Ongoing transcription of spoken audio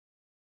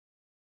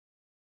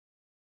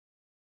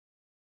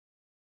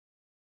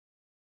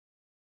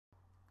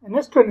In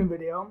this training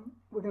video,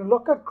 we're going to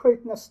look at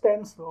creating a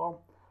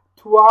stencil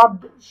to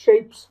add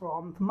shapes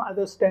from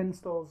other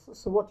stencils.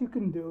 So what you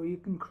can do, you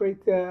can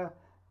create a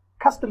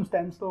custom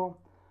stencil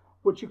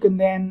which you can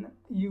then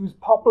use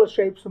popular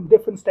shapes from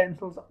different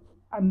stencils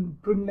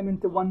and bring them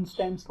into one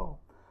stencil,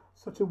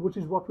 which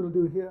is what we'll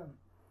do here.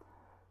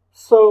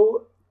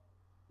 So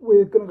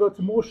we're going to go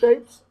to more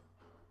shapes,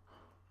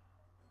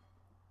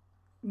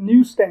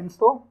 new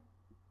stencil.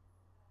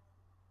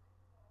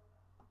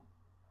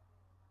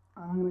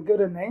 I'm going to give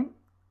it a name.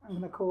 I'm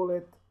going to call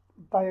it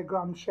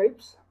diagram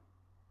shapes.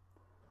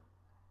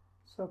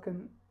 So I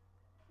can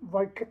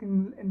right click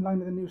in line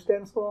with the new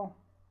stencil,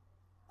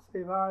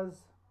 save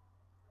as.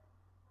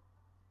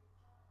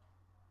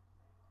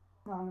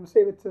 Now I'm going to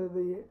save it to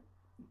the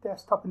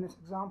desktop in this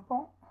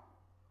example.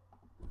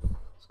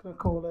 Just going to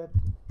call it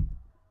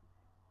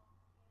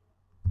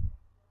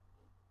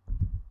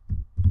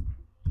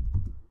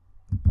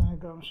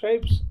diagram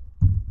shapes.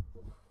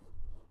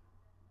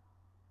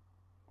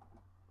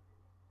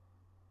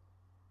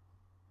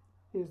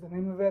 Here's the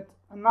name of it.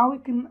 And now we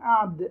can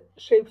add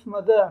shapes from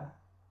other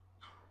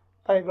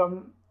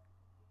diagram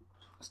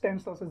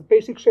stencils. There's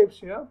basic shapes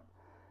here.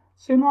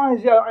 So now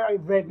I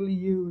regularly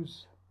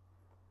use,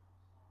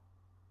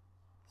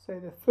 say,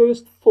 the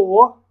first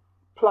four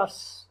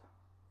plus,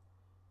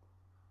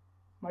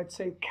 might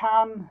say,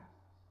 can,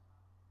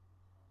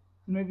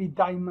 maybe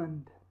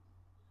diamond.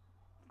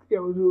 Yeah,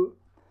 we'll do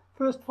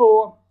first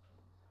four,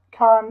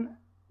 can,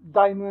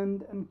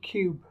 diamond, and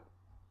cube.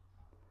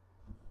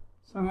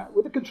 So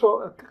with the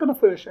control, click on the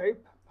first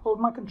shape, hold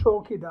my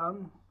control key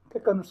down,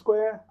 click on the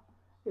square,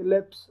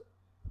 ellipse,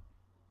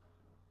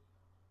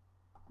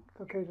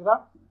 okay to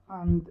that,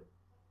 and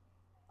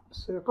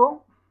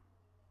circle.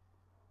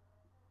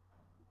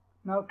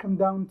 Now come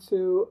down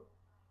to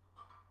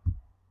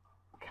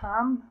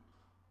can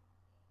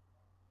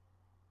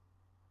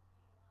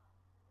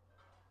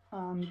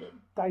and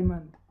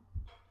diamond.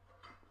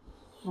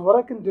 Now what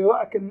I can do,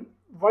 I can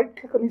right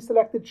click on these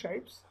selected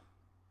shapes,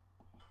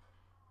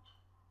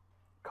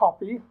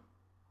 copy,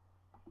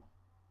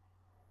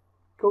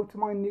 go to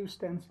my new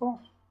stencil,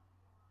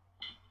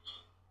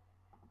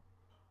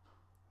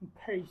 and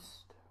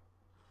paste.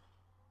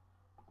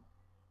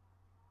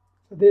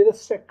 So they're the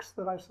 6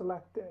 that I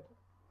selected.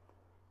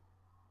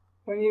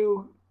 When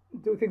you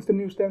do things to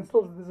new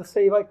stencils, there's a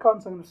save icon,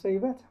 so I'm going to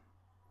save it.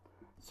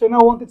 So now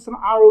I wanted some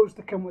arrows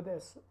to come with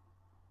this.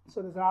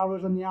 So there's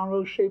arrows on the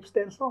arrow shape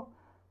stencil.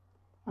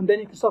 And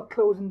then you can start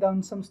closing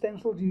down some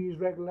stencils you use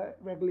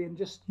regularly and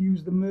just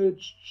use the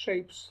merged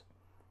shapes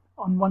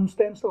on one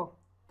stencil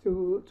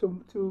to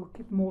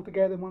keep them all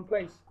together in one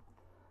place.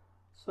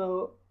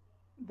 So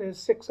there's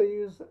 6 I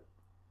use,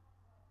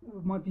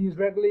 might be used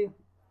regularly.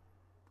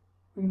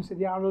 We can see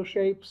the arrow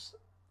shapes.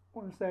 I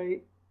want to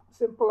say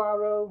simple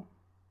arrow.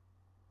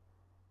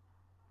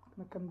 I'm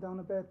going to come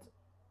down a bit.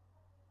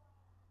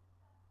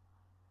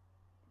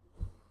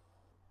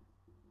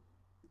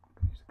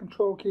 Use the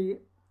control key,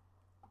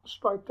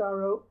 striped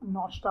arrow,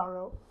 notched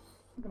arrow.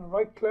 I'm going to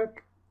right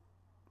click,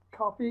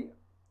 copy,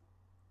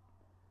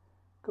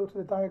 go to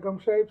the diagram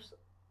shapes,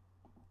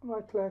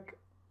 right click,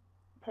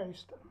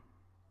 paste.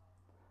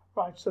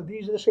 Right, so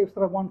these are the shapes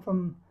that I want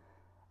from,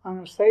 I'm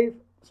going to save.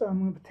 So I'm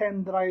going to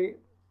pretend that I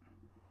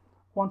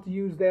want to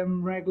use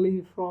them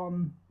regularly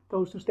from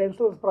those 2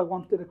 stencils, but I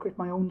wanted to create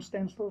my own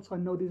stencil, so I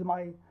know these are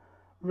my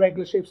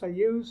regular shapes I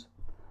use.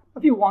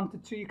 If you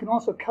wanted to, you can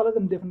also color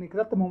them differently, because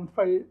at the moment if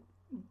I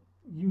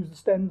use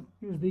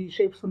the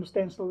shapes from the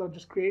stencil that I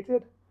just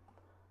created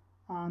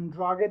and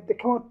drag it, they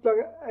come out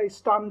like a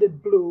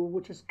standard blue,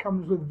 which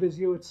comes with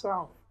Visio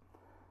itself.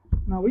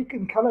 Now we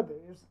can color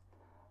these.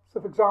 So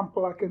for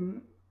example, I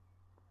can,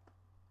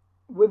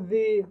 with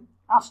the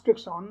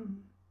asterisk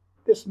on,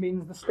 this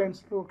means the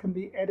stencil can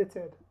be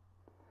edited.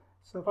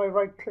 So if I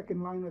right click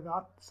in line with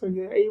that, so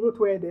you're able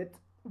to edit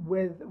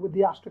with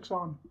the asterisk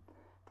on.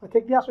 If I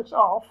take the asterisk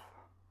off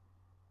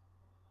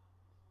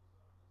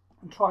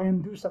and try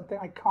and do something,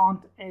 I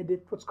can't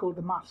edit what's called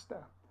the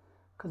master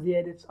because the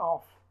edit's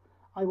off.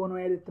 I want to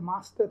edit the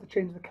master to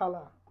change the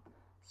color.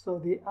 So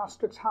the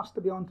asterisk has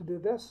to be on to do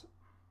this.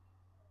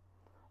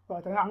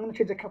 Right, I'm going to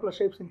change a couple of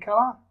shapes in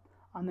color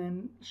and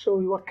then show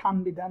you what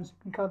can be done so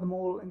you can color them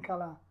all in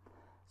color.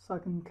 So I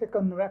can click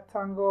on the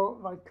rectangle,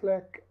 right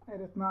click,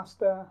 edit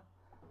master,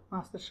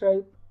 master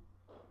shape.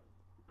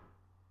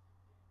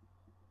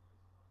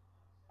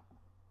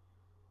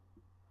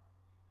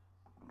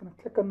 I'm going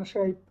to click on the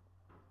shape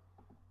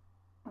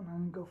and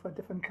then go for a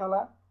different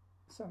color.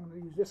 So I'm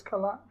going to use this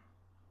color,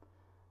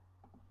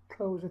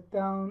 close it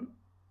down,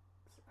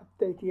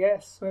 update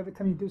yes. So every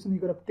time you do something,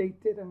 you've got to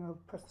update it, and I'll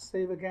press the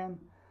save again.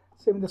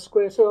 Same with the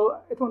square.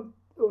 So it won't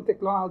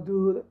take long. I'll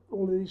do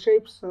all of these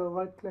shapes. So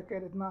right click,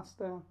 edit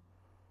master,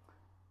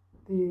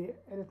 the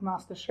edit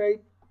master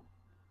shape,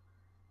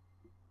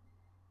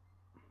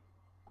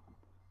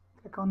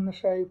 click on the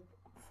shape,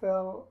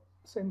 fill,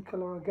 same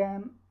color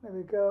again. There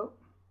we go.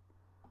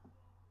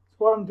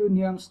 So what I'm doing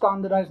here, I'm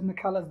standardizing the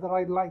colors that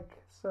I like.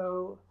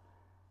 So,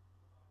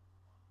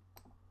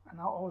 and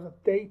I'll always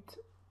update.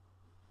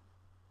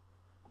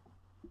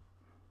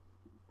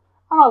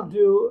 And I'll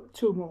do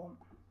 2 more.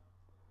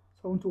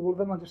 So I won't do all of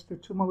them, I'll just do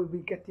 2 more. We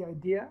get the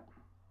idea.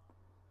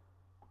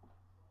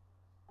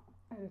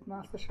 Edit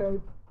master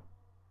shape.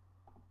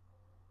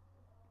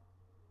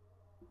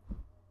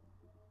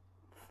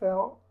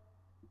 Fill.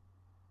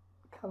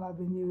 Color I've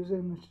been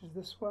using, which is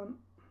this one.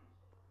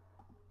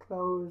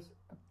 Close,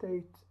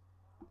 update,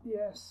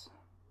 yes.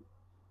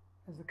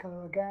 There's the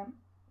color again.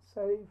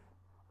 Save.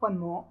 1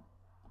 more.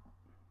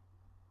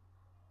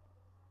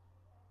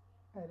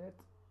 Edit.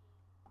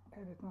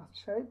 Edit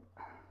master shape.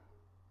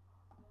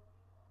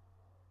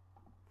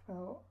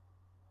 Fill.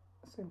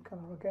 Same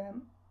color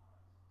again.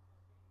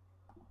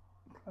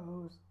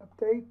 Close,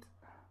 update.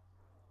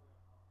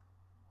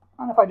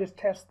 And if I just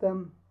test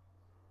them,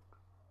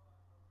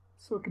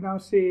 so we can now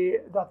see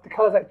that the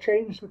colors have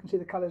changed. We can see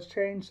the colors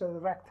change. So the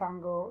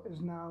rectangle is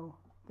now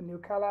the new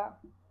color.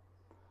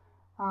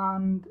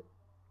 And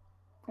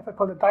if I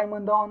put a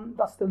diamond on,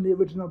 that's still the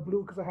original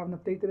blue because I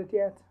haven't updated it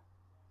yet.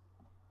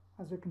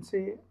 As you can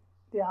see,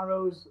 the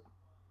arrow's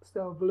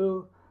still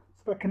blue.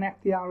 So if I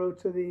connect the arrow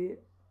to the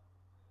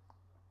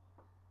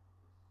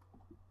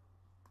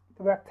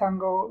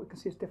rectangle, we can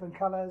see it's different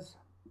colors.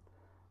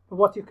 But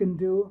what you can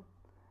do,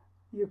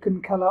 you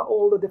can color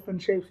all the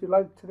different shapes you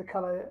like to the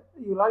color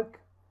you like.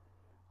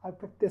 I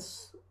picked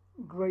this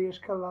grayish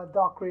color,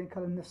 dark grey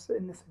color in this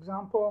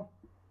example,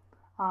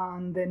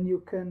 and then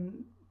you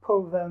can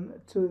pull them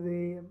to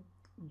the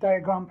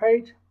diagram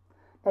page.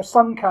 Now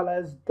some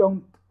colors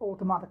don't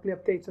automatically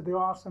update, so there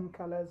are some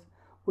colors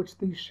which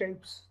these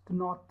shapes do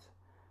not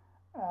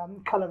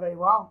color very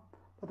well.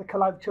 But the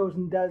color I've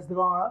chosen does. There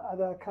are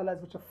other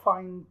colors which are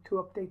fine to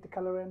update the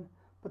color in,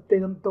 but they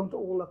don't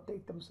all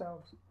update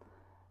themselves.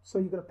 So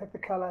you've got to pick the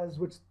colors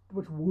which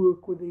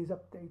work with these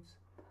updates.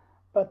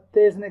 But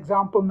there's an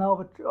example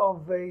now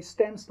of a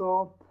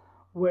stencil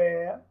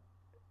where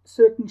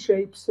certain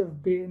shapes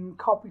have been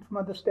copied from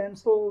other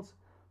stencils,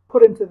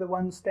 put into the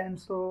one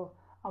stencil,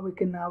 and we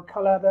can now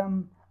color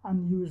them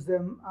and use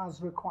them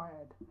as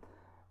required.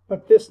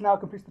 But this now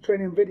completes the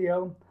training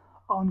video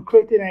on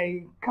creating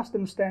a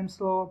custom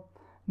stencil,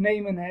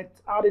 naming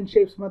it, adding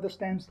shapes from other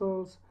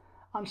stencils,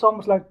 and it's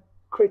almost like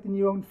creating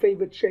your own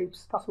favorite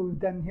shapes. That's what we've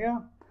done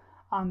here.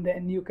 And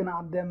then you can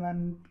add them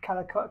and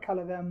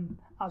color them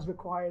as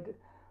required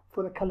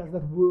for the colors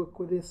that work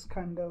with this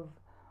kind of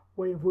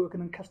way of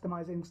working and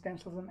customizing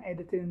stencils and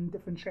editing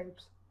different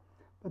shapes.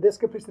 But this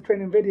completes the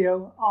training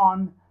video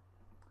on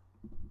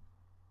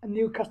a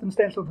new custom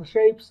stencil for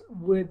shapes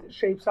with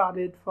shapes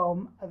added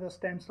from other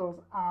stencils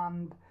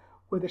and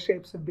where the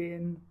shapes have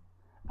been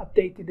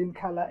updated in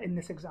color in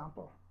this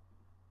example.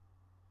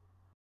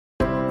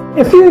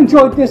 If you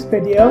enjoyed this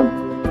video,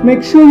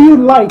 make sure you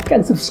like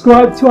and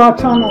subscribe to our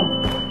channel.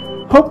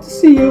 Hope to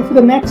see you for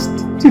the next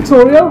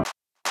tutorial.